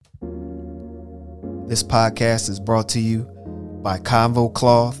This podcast is brought to you by Convo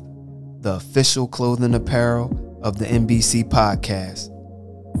Cloth, the official clothing apparel of the NBC podcast.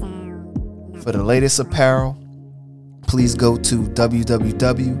 For the latest apparel, please go to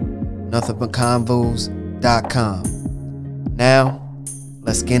www.nothingbutconvos.com. Now,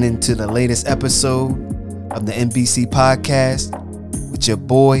 let's get into the latest episode of the NBC podcast with your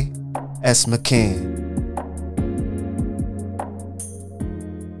boy, S. McCann.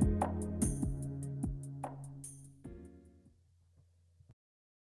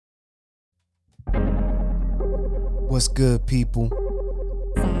 What's good, people?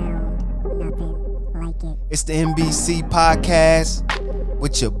 It's the NBC podcast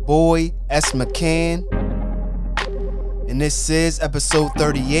with your boy, S. McCann. And this is episode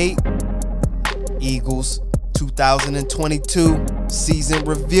 38, Eagles 2022 season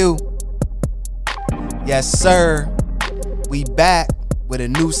review. Yes, sir. We back with a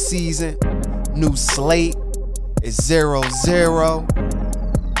new season, new slate. It's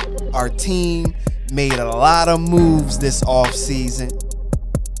 0-0. Our team made a lot of moves this offseason.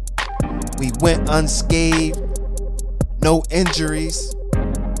 We went unscathed, no injuries.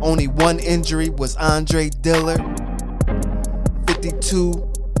 Only one injury was Andre Dillard.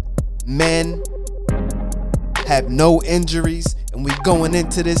 52 men have no injuries, and we going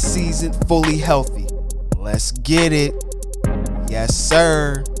into this season fully healthy. Let's get it. Yes,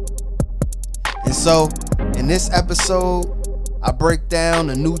 sir. And so, in this episode, I break down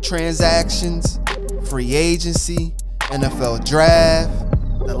the new transactions, free agency, NFL draft,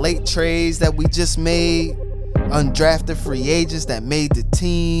 the late trades that we just made, undrafted free agents that made the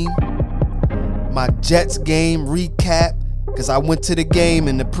team, my Jets game recap, because I went to the game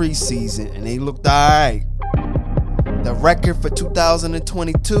in the preseason and they looked all right, the record for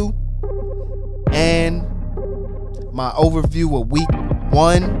 2022, and my overview of week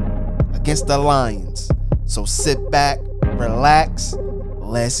 1 against the Lions. So sit back, relax,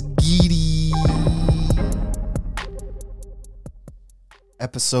 let's get it.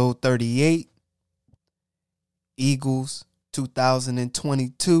 Episode 38, Eagles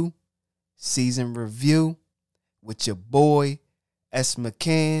 2022 season review with your boy, S.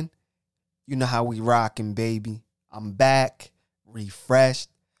 McCann. You know how we rockin', baby. I'm back,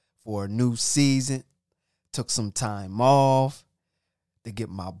 refreshed for a new season. Took some time off to get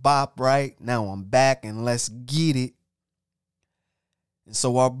my bop right. Now I'm back and let's get it. And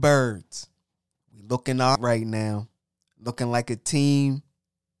so our birds, we looking out right now, looking like a team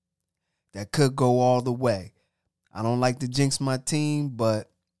that could go all the way. I don't like to jinx my team,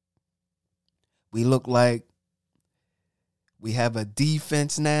 but we look like we have a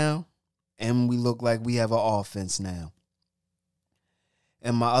defense now, and we look like we have an offense now.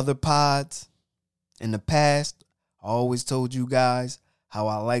 In my other pods, in the past, I always told you guys how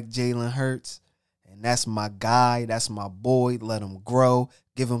I like Jalen Hurts, and that's my guy, that's my boy. Let him grow,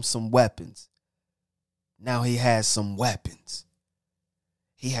 give him some weapons. Now he has some weapons.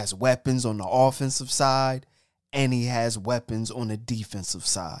 He has weapons on the offensive side, and he has weapons on the defensive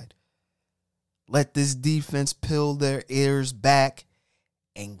side. Let this defense peel their ears back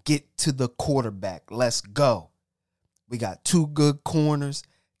and get to the quarterback. Let's go. We got 2 good corners,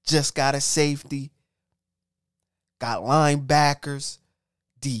 just got a safety, got linebackers,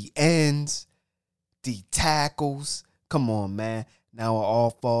 D ends, D tackles. Come on, man. Now it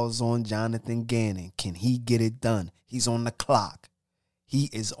all falls on Jonathan Gannon. Can he get it done? He's on the clock. He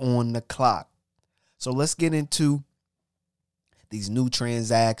is on the clock. So let's get into these new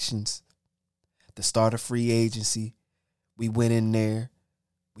transactions. The start of free agency. We went in there.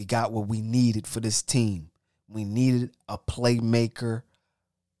 We got what we needed for this team. We needed a playmaker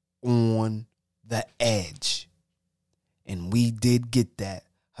on the edge. And we did get that.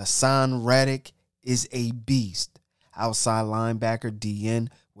 Haason Reddick is a beast. Outside linebacker, DN,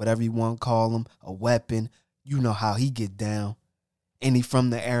 whatever you want to call him, a weapon. You know how he get down. And he from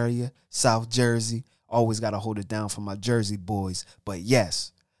the area, South Jersey. Always got to hold it down for my Jersey boys. But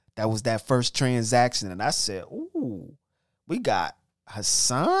yes, that was that first transaction. And I said, ooh, we got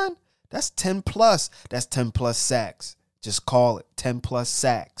Haason? That's 10 plus. That's 10 plus sacks. Just call it 10 plus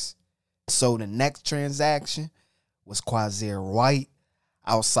sacks. So the next transaction was Quazir White,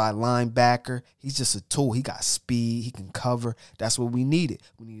 outside linebacker. He's just a tool. He got speed. He can cover. That's what we needed.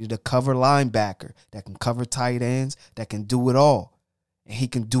 We needed a cover linebacker that can cover tight ends, that can do it all. And he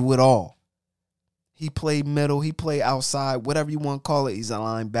can do it all. He played middle. He played outside. Whatever you want to call it, he's a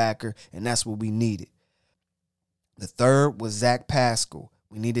linebacker. And that's what we needed. The third was Zach Pascal.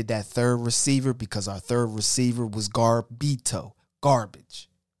 We needed that third receiver because our third receiver was garbage.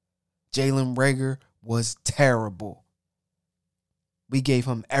 Jalen Reagor was terrible. We gave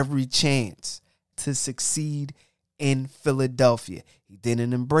him every chance to succeed in Philadelphia. He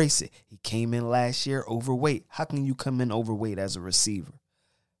didn't embrace it. He came in last year overweight. How can you come in overweight as a receiver?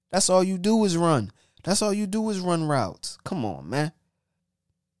 That's all you do is run. That's all you do is run routes. Come on, man.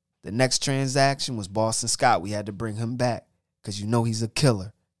 The next transaction was Boston Scott. We had to bring him back because you know he's a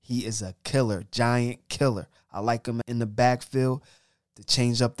killer. He is a killer, giant killer. I like him in the backfield to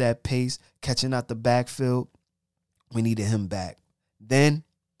change up that pace, catching out the backfield. We needed him back. Then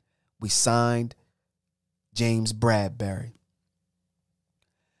we signed James Bradberry.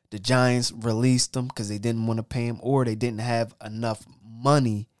 The Giants released him because they didn't want to pay him or they didn't have enough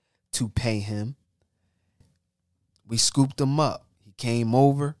money to pay him. We scooped him up. He came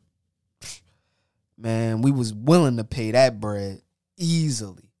over. Man, we was willing to pay that bread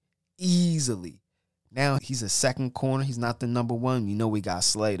easily. Now he's a second corner. He's not the number one. You know we got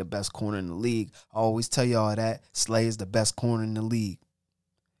Slay, the best corner in the league. I always tell y'all that. Slay is the best corner in the league.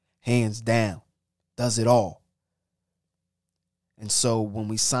 Hands down. Does it all. And so when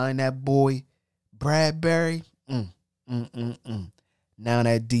we signed that boy, Bradberry, now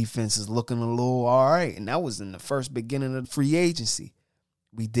that defense is looking a little all right. And that was in the first beginning of free agency.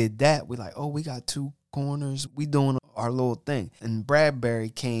 We did that. We like, oh, we got two corners. We doing our little thing. And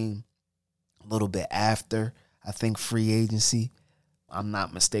Bradberry came a little bit after, I think, free agency. I'm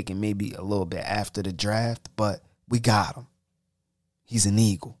not mistaken, maybe a little bit after the draft, but we got him. He's an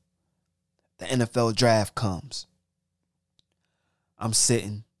Eagle. The NFL draft comes. I'm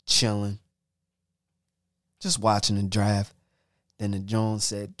sitting, chilling, just watching the draft. Then the Jones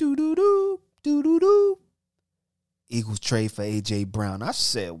said, doo-doo-doo, doo-doo-doo. Eagles trade for A.J. Brown. I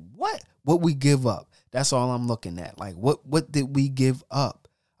said, what? What we give up? That's all I'm looking at. Like, what did we give up?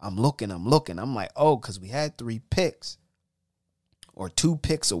 I'm looking. I'm like, oh, because we had 3 picks. Or 2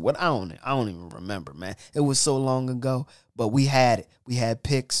 picks or what? I don't even remember, man. It was so long ago. But we had it. We had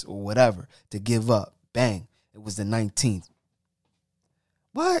picks or whatever to give up. Bang. It was the 19th.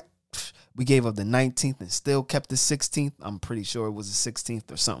 What? We gave up the 19th and still kept the 16th. I'm pretty sure it was the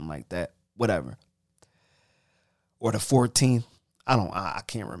 16th or something like that. Whatever. Or the 14th. I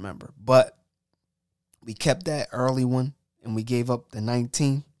can't remember. But we kept that early one and we gave up the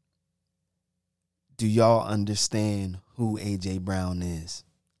 19th. Do y'all understand who A.J. Brown is?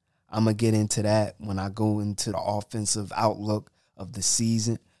 I'm going to get into that when I go into the offensive outlook of the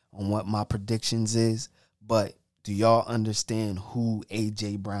season on what my predictions is. But do y'all understand who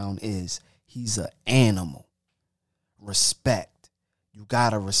A.J. Brown is? He's an animal. Respect. You got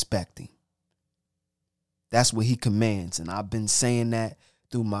to respect him. That's what he commands. And I've been saying that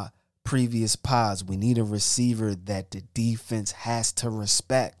through my previous pods. We need a receiver that the defense has to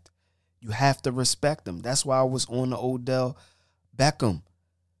respect. You have to respect him. That's why I was on the Odell Beckham,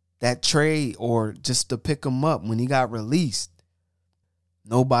 that trade, or just to pick him up when he got released.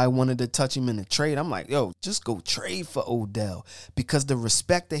 Nobody wanted to touch him in the trade. I'm like, yo, just go trade for Odell because the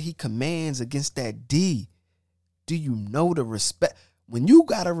respect that he commands against that D. Do you know the respect? When you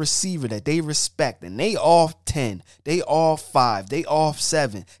got a receiver that they respect and they off 10, they off 5, they off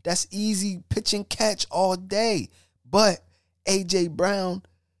 7, that's easy pitch and catch all day. But A.J. Brown,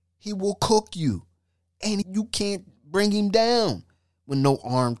 he will cook you. And you can't bring him down with no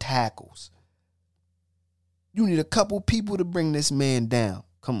arm tackles. You need a couple people to bring this man down.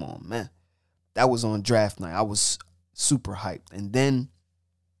 Come on, man. That was on draft night. I was super hyped. And then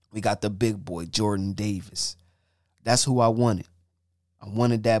we got the big boy, Jordan Davis. That's who I wanted. I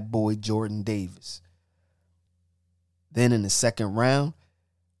wanted that boy, Jordan Davis. Then in the second round,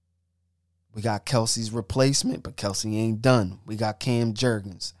 we got Kelsey's replacement, but Kelsey ain't done. We got Cam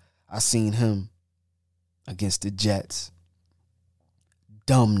Jurgens. I seen him against the Jets.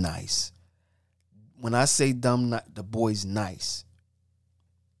 Dumb nice. When I say dumb, the boy's nice.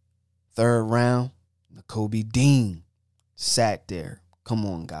 Third round, Nakobe Dean sat there. Come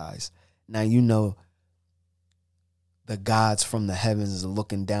on, guys. Now you know the gods from the heavens are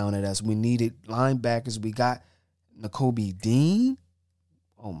looking down at us. We needed linebackers. We got Nakobe Dean.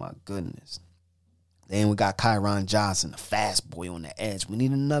 Oh, my goodness. Then we got Kyron Johnson, the fast boy on the edge. We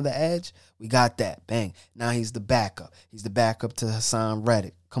need another edge. We got that. Bang. Now he's the backup. He's the backup to Hassan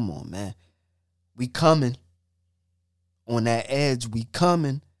Reddick. Come on, man. We coming. On that edge, we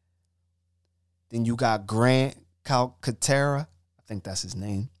coming. Then you got Grant Calcaterra. I think that's his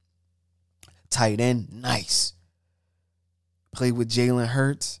name. Tight end. Nice. Played with Jalen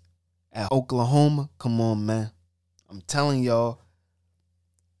Hurts at Oklahoma. Come on, man. I'm telling y'all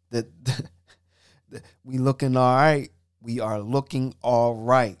that we looking all right. We are looking all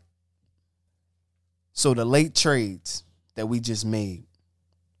right. So the late trades that we just made,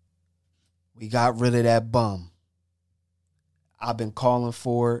 we got rid of that bum. I've been calling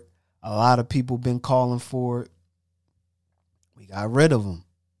for it. A lot of people been calling for it. We got rid of him.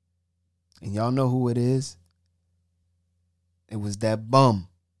 And y'all know who it is. It was that bum.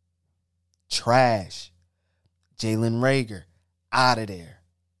 Trash. Jalen Reagor. Out of there.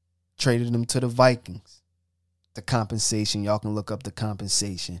 Traded him to the Vikings. The compensation. Y'all can look up the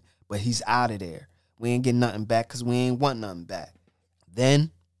compensation. But he's out of there. We ain't getting nothing back because we ain't want nothing back.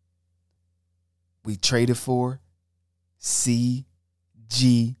 Then we traded for CGJ.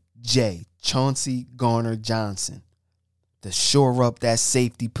 Chauncey Gardner-Johnson. To shore up that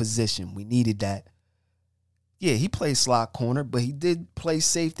safety position. We needed that. Yeah, he played slot corner, but he did play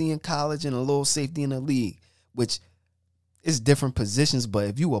safety in college and a little safety in the league, which is different positions, but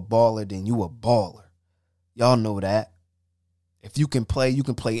if you a baller, then you a baller. Y'all know that. If you can play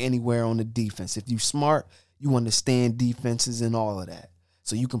anywhere on the defense. If you smart, you understand defenses and all of that.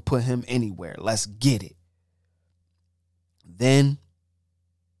 So you can put him anywhere. Let's get it. Then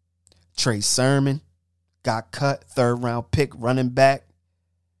Trey Sermon got cut, 3rd round pick, running back.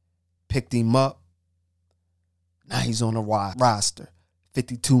 Picked him up. Now he's on the roster.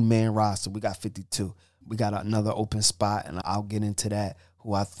 52-man roster. We got 52. We got another open spot, and I'll get into that,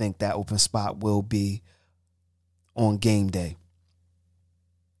 who I think that open spot will be on game day.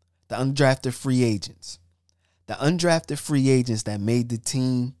 The undrafted free agents. The undrafted free agents that made the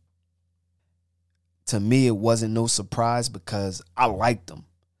team, to me, it wasn't no surprise because I liked them.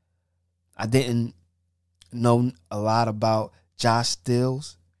 I didn't know a lot about Josh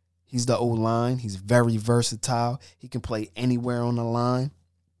Stills. He's the O-line. He's very versatile. He can play anywhere on the line.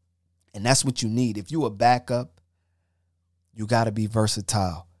 And that's what you need. If you a backup, you got to be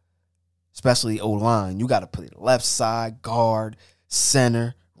versatile, especially O-line. You got to play the left side, guard,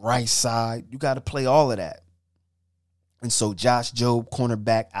 center, right side. You got to play all of that. And so Josh Jobe,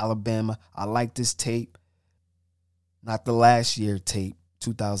 cornerback, Alabama. I like this tape. Not the last year tape,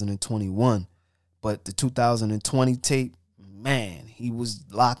 2021, but the 2020 tape. Man, he was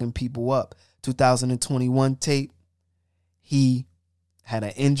locking people up. 2021 tape, he had an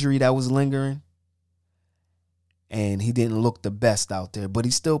injury that was lingering, and he didn't look the best out there, but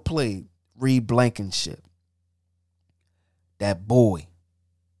he still played. Reed Blankenship, that boy,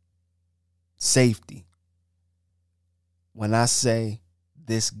 safety. When I say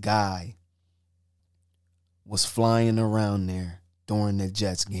this guy was flying around there during the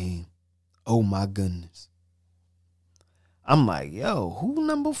Jets game, oh my goodness. I'm like, yo, who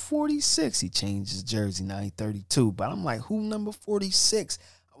number 46? He changed his jersey, now he's 32. But I'm like, who number 46?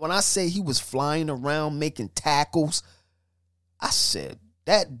 When I say he was flying around making tackles, I said,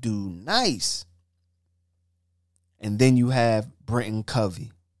 that dude nice. And then you have Brenton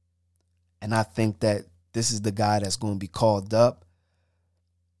Covey. And I think that this is the guy that's going to be called up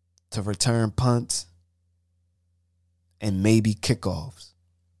to return punts and maybe kickoffs.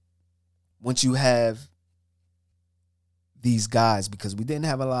 Once you have these guys, because we didn't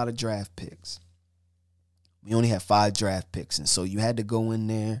have a lot of draft picks. We only had 5 draft picks. And so you had to go in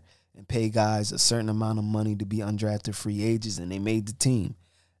there and pay guys a certain amount of money to be undrafted free agents, and they made the team.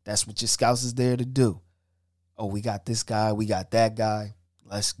 That's what your scouts is there to do. Oh, we got this guy, we got that guy.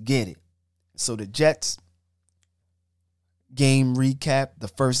 Let's get it. So the Jets game recap, the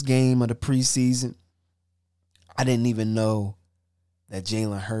first game of the preseason, I didn't even know that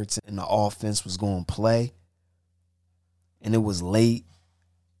Jalen Hurts and the offense was going to play. And it was late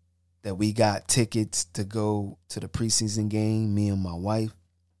that we got tickets to go to the preseason game, me and my wife.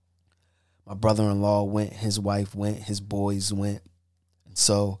 My brother-in-law went, his wife went, his boys went. And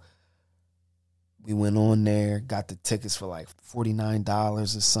so we went on there, got the tickets for like $49 or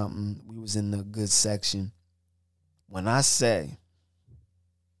something. We was in the good section. When I say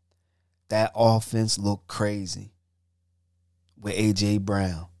that offense looked crazy with A.J.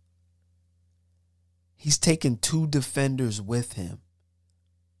 Brown, he's taking 2 defenders with him.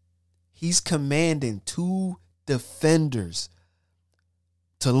 He's commanding 2 defenders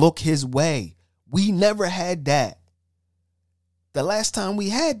to look his way. We never had that. The last time we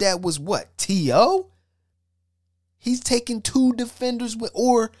had that was what? T.O.? He's taking 2 defenders with,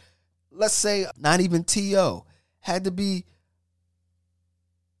 or let's say not even T.O. Had to be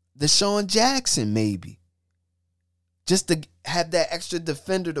Deshaun Jackson maybe. Just to have that extra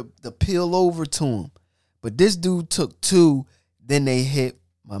defender to peel over to him. But this dude took 2, then they hit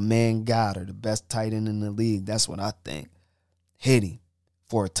my man Goddard, the best tight end in the league. That's what I think. Hit him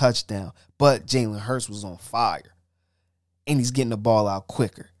for a touchdown. But Jalen Hurts was on fire. And he's getting the ball out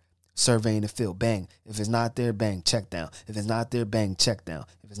quicker. Surveying the field. Bang. If it's not there, bang, check down. If it's not there, bang, check down.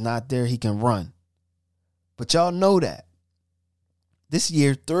 If it's not there, he can run. But y'all know that. This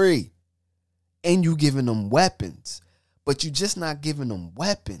year 3. And you giving them weapons. But you just not giving them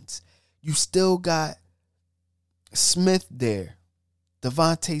weapons. You still got Smith there.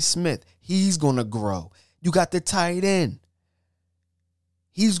 Devontae Smith. He's going to grow. You got the tight end.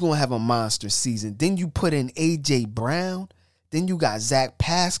 He's going to have a monster season. Then you put in A.J. Brown. Then you got Zach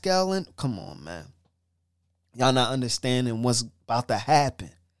Pascal in. Come on, man. Y'all not understanding what's about to happen.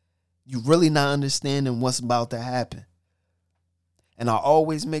 You really not understanding what's about to happen. And I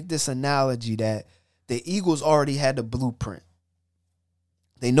always make this analogy that the Eagles already had the blueprint.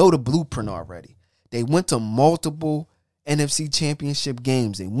 They know the blueprint already. They went to multiple NFC championship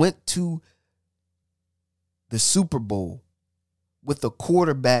games. They went to the Super Bowl with a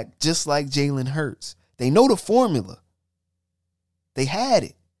quarterback just like Jalen Hurts. They know the formula. They had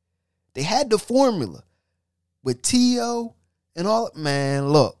it. They had the formula. With T.O. and all, man,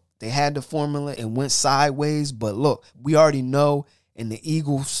 look, they had the formula and went sideways. But look, we already know, and the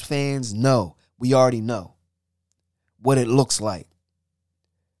Eagles fans know, we already know what it looks like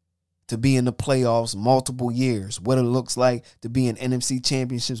to be in the playoffs multiple years, what it looks like to be in NFC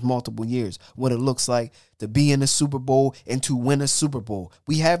championships multiple years, what it looks like to be in the Super Bowl and to win a Super Bowl.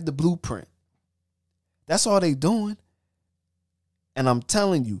 We have the blueprint. That's all they doing. And I'm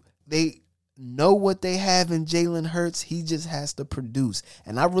telling you, they know what they have in Jalen Hurts. He just has to produce.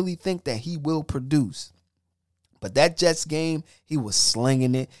 And I really think that he will produce. But that Jets game, he was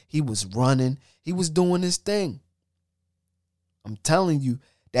slinging it. He was running. He was doing his thing. I'm telling you,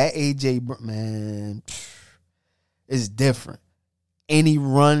 that A.J., man, is different. And he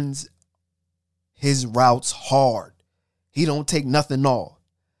runs his routes hard. He don't take nothing off.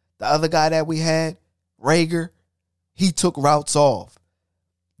 The other guy that we had, Rager, he took routes off.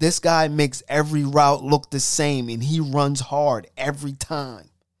 This guy makes every route look the same, and he runs hard every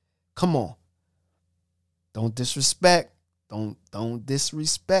time. Come on. Don't disrespect. Don't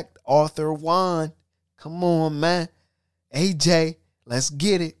disrespect Arthur Juan. Come on, man. AJ, let's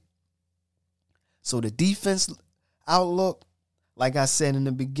get it. So the defense outlook, like I said in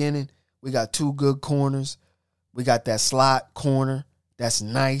the beginning, we got two good corners. We got that slot corner. That's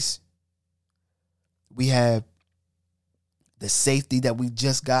nice. We have the safety that we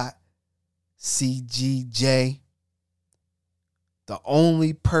just got, CGJ. The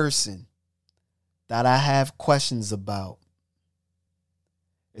only person that I have questions about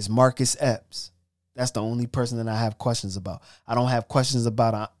is Marcus Epps. That's the only person that I have questions about. I don't have questions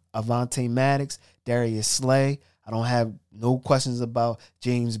about Avonte Maddox, Darius Slay. I don't have no questions about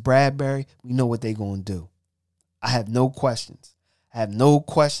James Bradbury. We know what they're going to do. I have no questions. I have no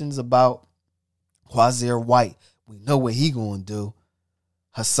questions about Quazir White. We know what he going to do.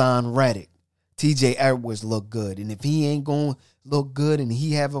 Hassan Reddick. TJ Edwards look good. And if he ain't going to look good and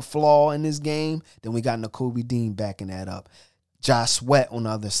he have a flaw in his game, then we got Nakobe Dean backing that up. Josh Sweat on the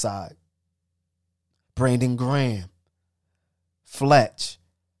other side. Brandon Graham. Fletch.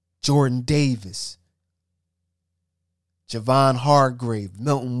 Jordan Davis. Javon Hargrave.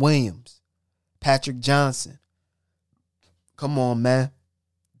 Milton Williams. Patrick Johnson. Come on, man.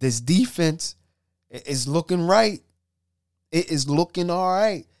 This defense is looking right. It is looking all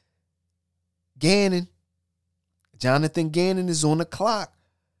right. Jonathan Gannon is on the clock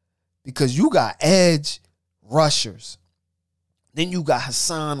because you got edge rushers. Then you got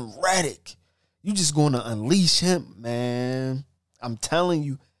Hassan Reddick. You just going to unleash him, man. I'm telling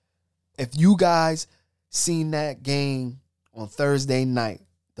you, if you guys seen that game on Thursday night,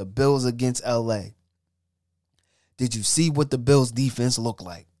 the Bills against LA, did you see what the Bills defense looked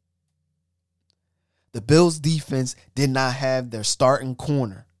like? The Bills defense did not have their starting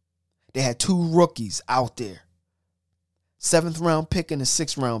corner. They had two rookies out there. 7th round pick and a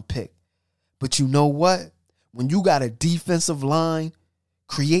 6th round pick. But you know what? When you got a defensive line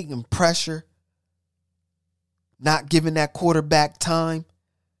creating pressure, not giving that quarterback time,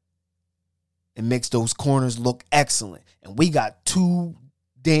 it makes those corners look excellent. And we got 2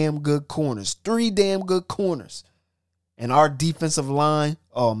 damn good corners, 3 damn good corners. And our defensive line,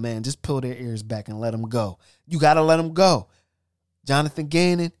 oh, man, just pull their ears back and let them go. You got to let them go. Jonathan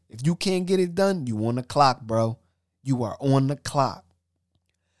Gannon, if you can't get it done, you on the clock, bro. You are on the clock.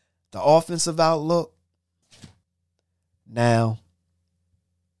 The offensive outlook. Now,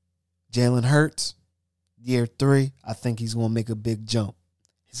 Jalen Hurts, year 3, I think he's going to make a big jump.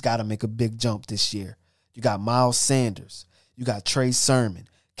 He's got to make a big jump this year. You got Miles Sanders. You got Trey Sermon,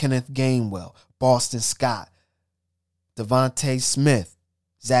 Kenneth Gainwell, Boston Scott, Devontae Smith,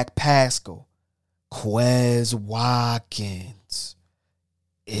 Zach Pascal, Quez Watkins,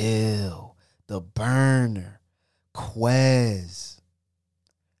 the burner, Quez,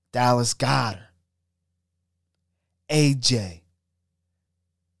 Dallas Goedert, AJ,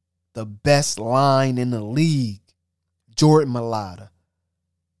 the best line in the league, Jordan Mailata,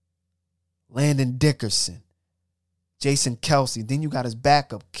 Landon Dickerson, Jason Kelsey. Then you got his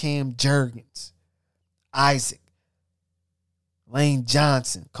backup, Cam Jurgens, Isaac, Lane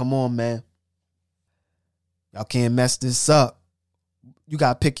Johnson. Come on, man. Y'all can't mess this up. You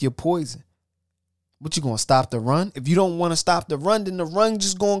got to pick your poison. What, you going to stop the run? If you don't want to stop the run, then the run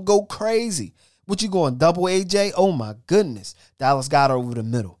just going to go crazy. What, you going double AJ? Oh, my goodness. Dallas Goedert over the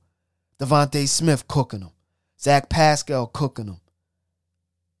middle. Devontae Smith cooking them. Zach Pascal cooking them.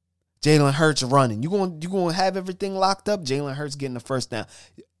 Jalen Hurts running. You going to have everything locked up? Jalen Hurts getting the first down.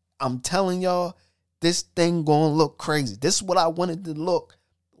 I'm telling y'all, this thing going to look crazy. This is what I wanted to look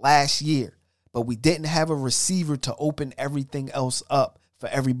last year. But we didn't have a receiver to open everything else up for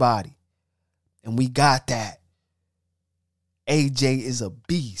everybody. And we got that. AJ is a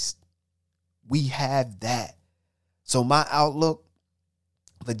beast. We have that. So my outlook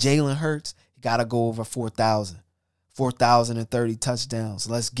for Jalen Hurts, he got to go over 4,000. 4,030 touchdowns.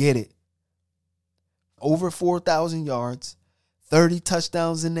 Let's get it. Over 4,000 yards, 30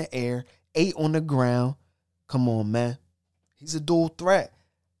 touchdowns in the air, 8 on the ground. Come on, man. He's a dual threat.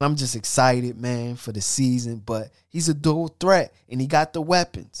 I'm just excited, man, for the season, but he's a dual threat, and he got the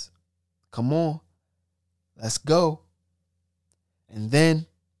weapons. Come on. Let's go. And then,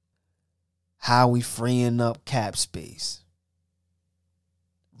 how we freeing up cap space.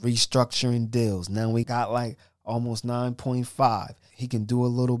 Restructuring deals. Now we got like almost 9.5. He can do a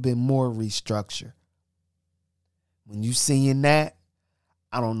little bit more restructure. When you seeing that,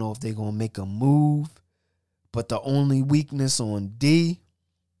 I don't know if they're going to make a move, but the only weakness on D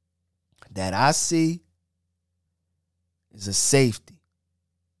that I see is a safety.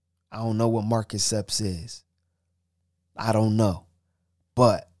 I don't know what Marcus Epps is. I don't know.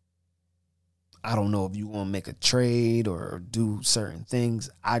 But I don't know if you want to make a trade or do certain things.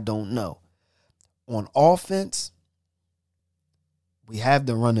 I don't know. On offense, we have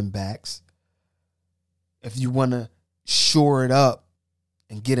the running backs. If you want to shore it up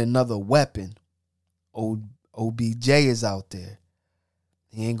and get another weapon, OBJ is out there.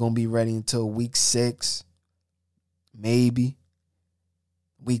 He ain't going to be ready until week 6, maybe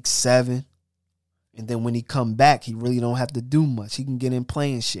week 7. And then when he come back, he really don't have to do much. He can get in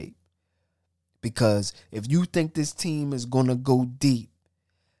playing shape. Because if you think this team is going to go deep,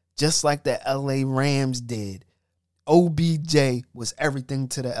 just like the LA Rams did, OBJ was everything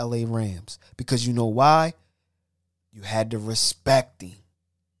to the LA Rams. Because you know why? You had to respect him.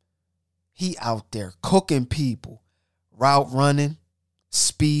 He out there cooking people, route running,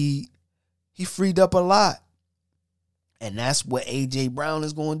 speed. He freed up a lot. And that's what A.J. Brown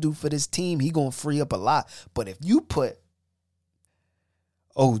is going to do for this team. He going to free up a lot. But if you put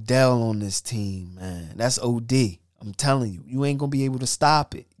Odell on this team, man, that's OD. I'm telling you, you ain't going to be able to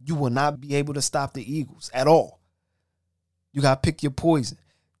stop it. You will not be able to stop the Eagles at all. You got to pick your poison.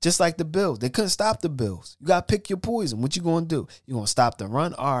 Just like the Bills. They couldn't stop the Bills. You got to pick your poison. What you going to do? You going to stop the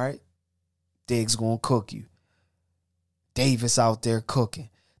run? All right. Diggs going to cook you. Davis out there cooking.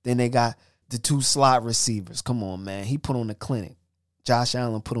 Then they got the 2 slot receivers. Come on, man. He put on the clinic. Josh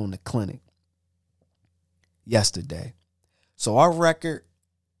Allen put on the clinic yesterday. So our record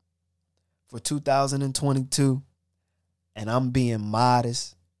for 2022, and I'm being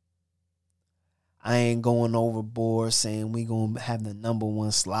modest, I ain't going overboard saying we going to have the number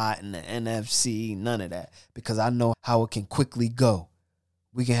 1 slot in the NFC, none of that, because I know how it can quickly go.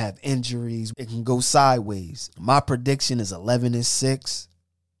 We can have injuries. It can go sideways. My prediction is 11-6.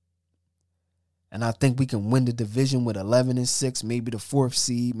 And I think we can win the division with 11-6, maybe the 4th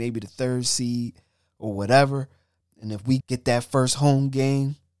seed, maybe the 3rd seed, or whatever. And if we get that first home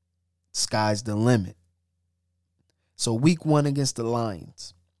game, sky's the limit. So week 1 against the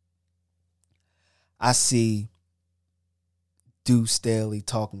Lions, I see Deuce Staley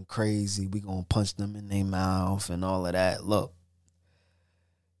talking crazy. We going to punch them in their mouth and all of that. Look,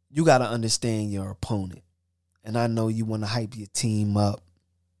 you got to understand your opponent. And I know you want to hype your team up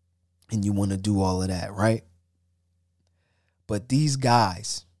and you want to do all of that, right? But these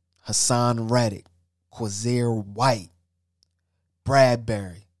guys, Hassan Reddick, Quazier White,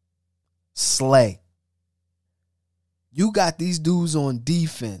 Bradbury, Slay, you got these dudes on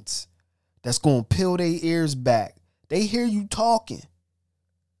defense that's going to peel their ears back. They hear you talking.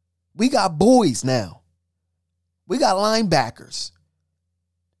 We got boys now. We got linebackers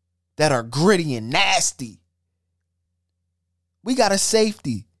that are gritty and nasty. We got a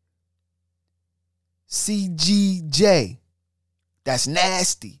safety, CGJ, that's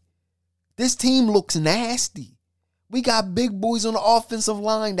nasty. This team looks nasty. We got big boys on the offensive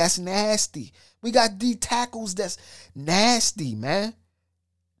line that's nasty. We got D tackles that's nasty, man.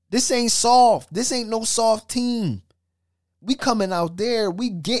 This ain't soft. This ain't no soft team. We coming out there, we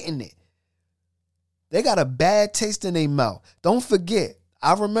getting it. They got a bad taste in their mouth. Don't forget,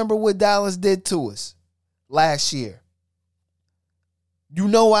 I remember what Dallas did to us last year. You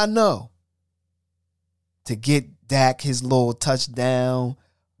know I know. To get Dak his little touchdown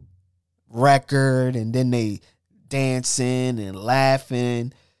record, and then they dancing and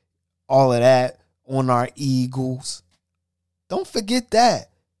laughing, all of that on our Eagles. Don't forget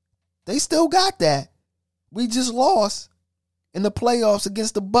that. They still got that. We just lost in the playoffs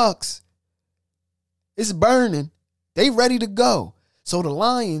against the Bucs. It's burning. They ready to go. So the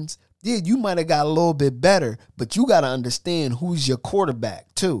Lions, yeah, you might have got a little bit better, but you got to understand who's your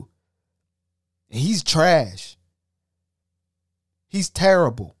quarterback too. And he's trash. He's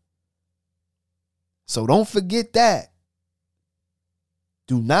terrible. So don't forget that.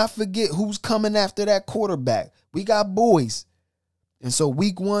 Do not forget who's coming after that quarterback. We got boys. And so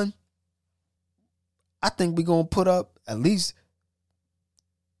week 1, I think we're going to put up at least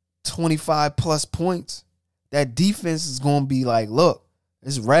 25 plus points. That defense is going to be like, look,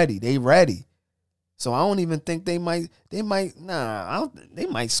 it's ready. They ready. So I don't even think they might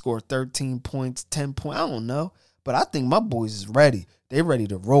score 13 points, 10 points. I don't know. But I think my boys is ready. They ready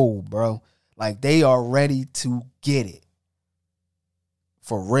to roll, bro. Like, they are ready to get it.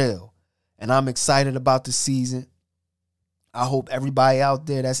 For real. And I'm excited about the season. I hope everybody out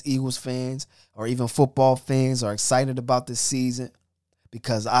there that's Eagles fans or even football fans are excited about this season,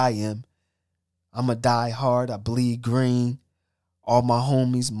 because I am. I'm a die hard. I bleed green. All my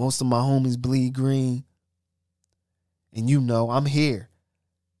homies, most of my homies bleed green. And you know, I'm here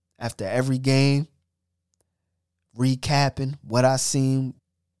after every game, recapping what I seen.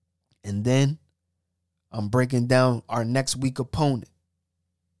 And then I'm breaking down our next week opponent,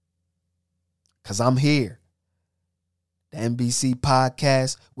 because I'm here. The NBC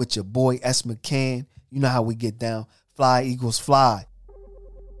podcast with your boy S. McCann. You know how we get down. Fly, Eagles, fly.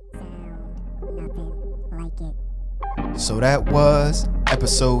 So that was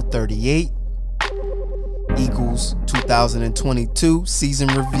episode 38, Eagles 2022 season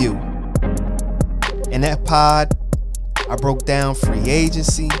review. In that pod, I broke down free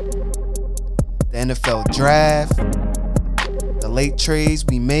agency, the NFL draft, the late trades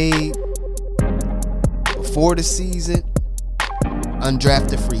we made before the season,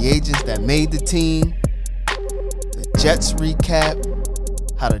 undrafted free agents that made the team, the Jets recap,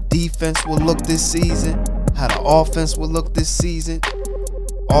 how the defense will look this season, how the offense will look this season.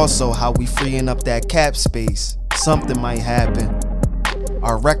 Also, how we freeing up that cap space. Something might happen.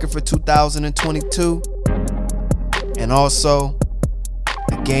 Our record for 2022. And also,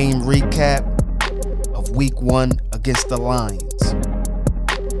 the game recap of week 1 against the Lions.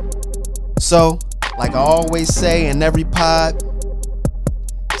 So, like I always say in every pod,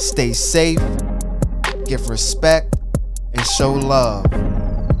 stay safe, give respect, and show love.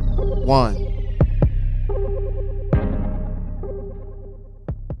 1.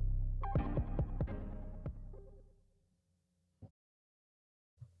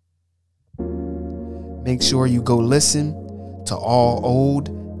 Make sure you go listen to all old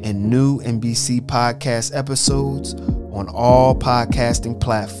and new NBC podcast episodes on all podcasting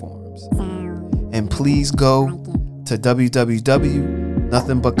platforms. And please go to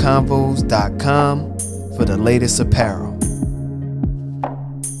www.nothingbutconvos.com for the latest apparel.